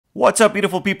What's up,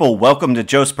 beautiful people? Welcome to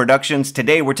Jocz Productions.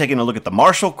 Today we're taking a look at the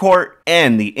Marshall Court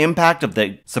and the impact of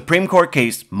the Supreme Court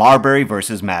case Marbury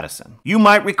versus Madison. You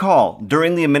might recall,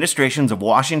 during the administrations of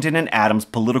Washington and Adams,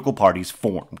 political parties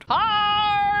formed.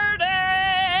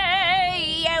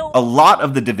 A lot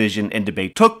of the division and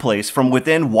debate took place from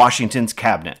within Washington's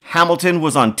cabinet. Hamilton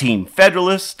was on Team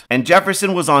Federalist, and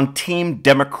Jefferson was on Team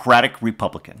Democratic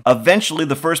Republican. Eventually,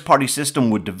 the first party system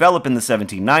would develop in the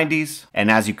 1790s, and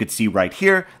as you could see right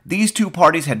here, these two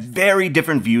parties had very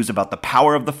different views about the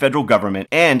power of the federal government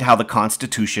and how the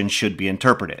Constitution should be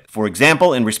interpreted. For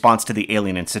example, in response to the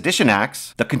Alien and Sedition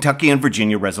Acts, the Kentucky and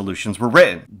Virginia resolutions were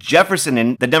written. Jefferson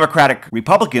and the Democratic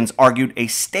Republicans argued a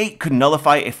state could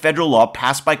nullify a federal law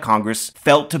passed by Congress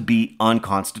felt to be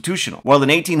unconstitutional. Well, in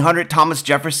 1800, Thomas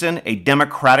Jefferson, a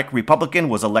Democratic Republican,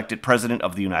 was elected President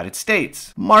of the United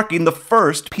States, marking the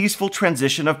first peaceful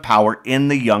transition of power in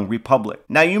the young republic.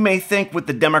 Now, you may think with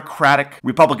the Democratic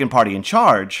Republican Party in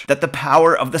charge that the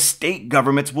power of the state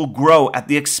governments will grow at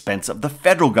the expense of the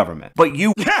federal government. But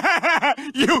you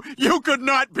could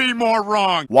not be more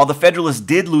wrong. While the Federalists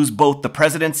did lose both the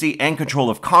presidency and control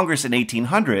of Congress in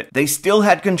 1800, they still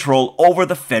had control over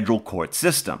the federal court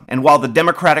system. And while the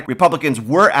Democratic Republicans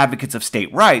were advocates of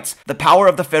state rights, the power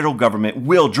of the federal government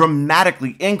will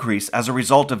dramatically increase as a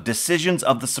result of decisions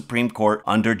of the Supreme Court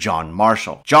under John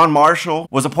Marshall. John Marshall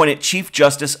was appointed Chief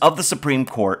Justice of the Supreme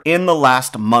Court in the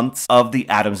last months of the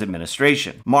Adams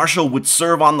administration. Marshall would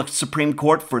serve on the Supreme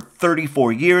Court for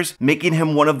 34 years, making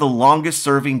him one of the longest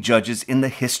serving judges in the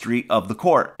history of the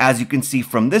court. As you can see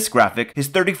from this graphic, his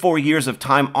 34 years of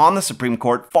time on the Supreme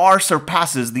Court far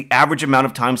surpasses the average amount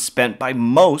of time spent by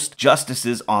most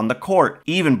justices on the court,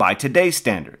 even by today's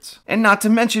standards. And not to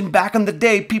mention, back in the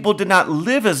day, people did not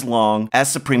live as long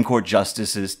as Supreme Court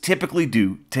justices typically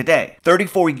do today.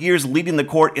 34 years leading the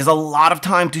court is a lot of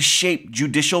time to shape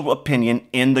judicial opinion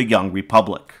in the young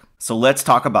republic. So let's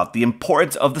talk about the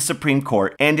importance of the Supreme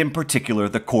Court, and in particular,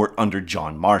 the court under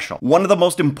John Marshall. One of the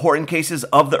most important cases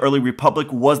of the early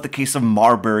republic was the case of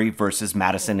Marbury versus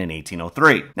Madison in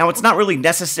 1803. Now, it's not really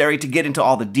necessary to get into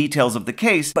all the details of the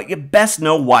case, but you best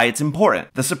know why it's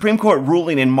important. The Supreme Court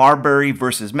ruling in Marbury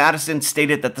versus Madison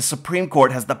stated that the Supreme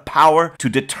Court has the power to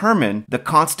determine the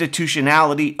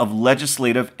constitutionality of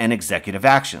legislative and executive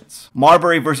actions.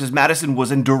 Marbury versus Madison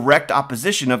was in direct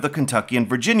opposition of the Kentucky and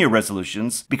Virginia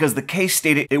resolutions because the case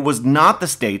stated it was not the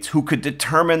states who could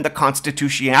determine the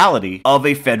constitutionality of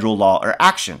a federal law or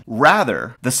action.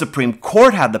 Rather, the Supreme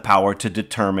Court had the power to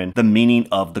determine the meaning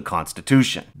of the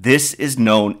Constitution. This is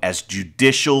known as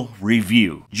judicial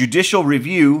review. Judicial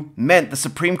review meant the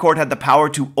Supreme Court had the power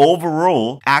to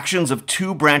overrule actions of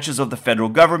two branches of the federal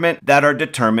government that are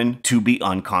determined to be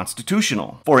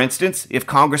unconstitutional. For instance, if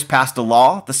Congress passed a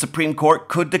law, the Supreme Court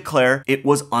could declare it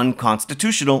was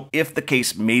unconstitutional if the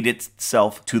case made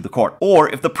itself to the court. Or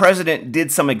if the president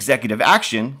did some executive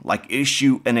action, like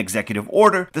issue an executive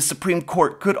order, the Supreme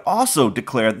Court could also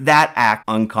declare that act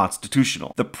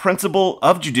unconstitutional. The principle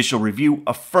of judicial review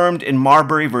affirmed in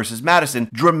Marbury versus Madison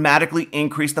dramatically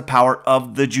increased the power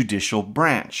of the judicial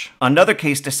branch. Another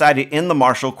case decided in the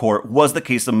Marshall Court was the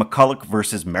case of McCulloch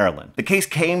versus Maryland. The case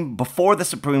came before the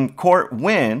Supreme Court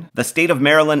when the state of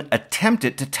Maryland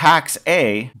attempted to tax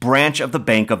a branch of the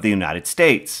Bank of the United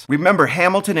States. Remember,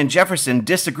 Hamilton and Jefferson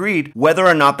disagreed whether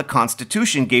or not the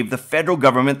Constitution gave the federal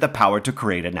government the power to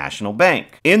create a national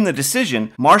bank. In the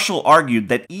decision, Marshall argued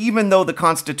that even though the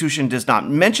Constitution does not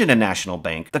mention a national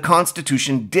bank, the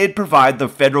Constitution did provide the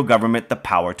federal government the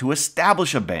power to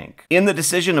establish a bank. In the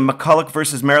decision of McCulloch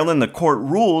versus Maryland, the court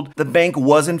ruled the bank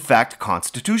was in fact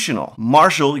constitutional.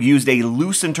 Marshall used a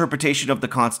loose interpretation of the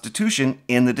Constitution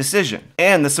in the decision,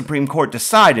 and the Supreme Court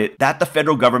decided that the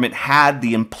federal government had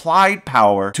the implied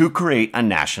power to create a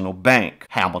national bank.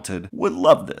 Hamilton would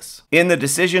love this. In the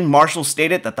decision, Marshall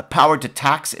stated that the power to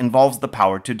tax involves the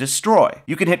power to destroy.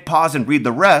 You can hit pause and read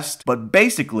the rest, but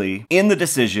basically, in the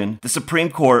decision, the Supreme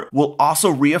Court will also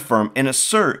reaffirm and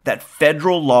assert that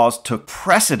federal laws took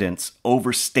precedence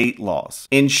over state laws.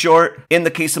 In short, in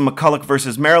the case of McCulloch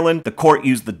versus Maryland, the court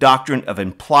used the doctrine of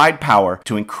implied power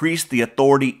to increase the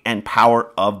authority and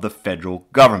power of the federal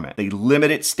government. They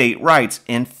limited state rights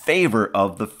in favor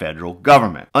of the federal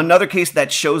government. Another case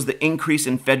that shows the increase increase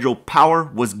in federal power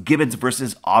was Gibbons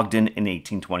versus Ogden in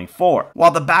 1824.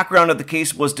 While the background of the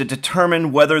case was to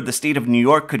determine whether the state of New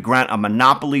York could grant a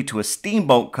monopoly to a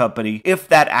steamboat company if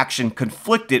that action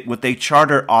conflicted with a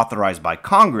charter authorized by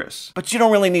Congress. But you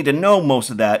don't really need to know most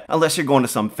of that unless you're going to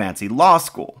some fancy law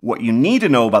school. What you need to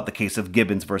know about the case of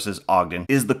Gibbons versus Ogden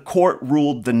is the court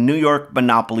ruled the New York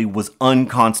monopoly was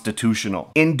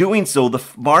unconstitutional. In doing so, the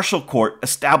Marshall Court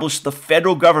established the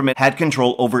federal government had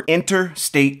control over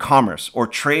interstate commerce, or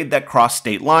trade that crossed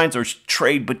state lines or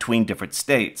trade between different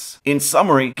states. In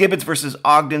summary, Gibbons versus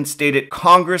Ogden stated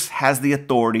Congress has the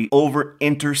authority over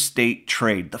interstate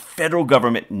trade, the federal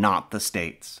government, not the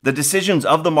states. The decisions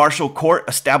of the Marshall Court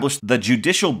established the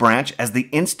judicial branch as the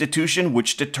institution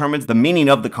which determines the meaning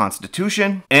of the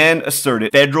Constitution, and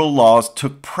asserted federal laws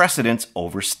took precedence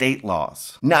over state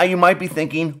laws. Now you might be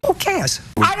thinking, who cares?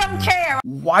 I don't care!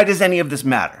 Why does any of this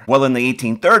matter? Well, in the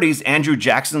 1830s, Andrew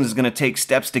Jackson is going to take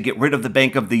steps to get rid of the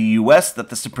Bank of the U.S. that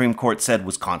the Supreme Court said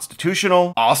was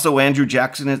constitutional. Also, Andrew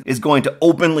Jackson is going to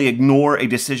openly ignore a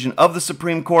decision of the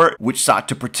Supreme Court which sought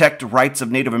to protect rights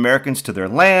of Native Americans to their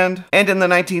land. And in the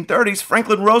 1930s,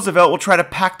 Franklin Roosevelt will try to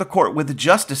pack the court with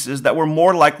justices that were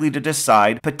more likely to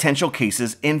decide potential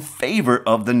cases in favor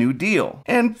of the New Deal.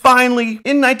 And finally,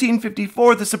 in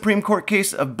 1954, the Supreme Court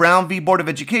case of Brown v. Board of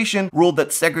Education ruled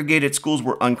that segregated schools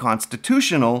were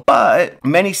unconstitutional, but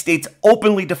many states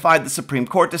openly defied the Supreme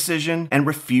Court decision and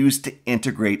refused to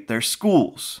integrate their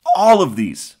schools. All of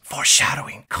these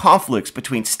foreshadowing conflicts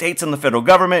between states and the federal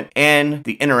government, and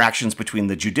the interactions between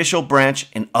the judicial branch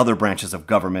and other branches of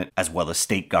government, as well as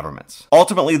state governments.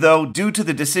 Ultimately, though, due to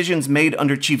the decisions made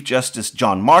under Chief Justice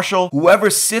John Marshall, whoever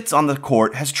sits on the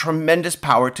court has tremendous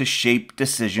power to shape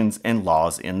decisions and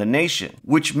laws in the nation,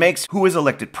 which makes who is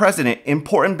elected president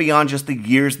important beyond just the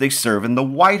years they serve in the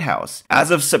White House. As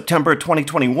of September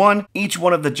 2021, each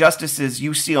one of the justices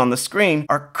you see on the screen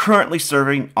are currently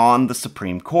serving on the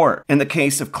Supreme Court. In the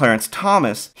case of Clarence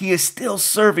Thomas, he is still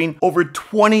serving over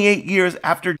 28 years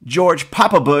after George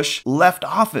Papa Bush left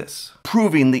office,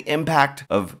 proving the impact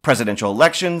of presidential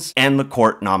elections and the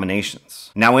court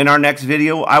nominations. Now, in our next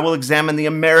video, I will examine the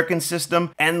American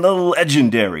system and the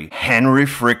legendary Henry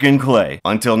frickin' Clay.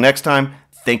 Until next time,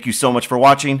 thank you so much for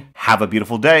watching. Have a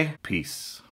beautiful day. Peace.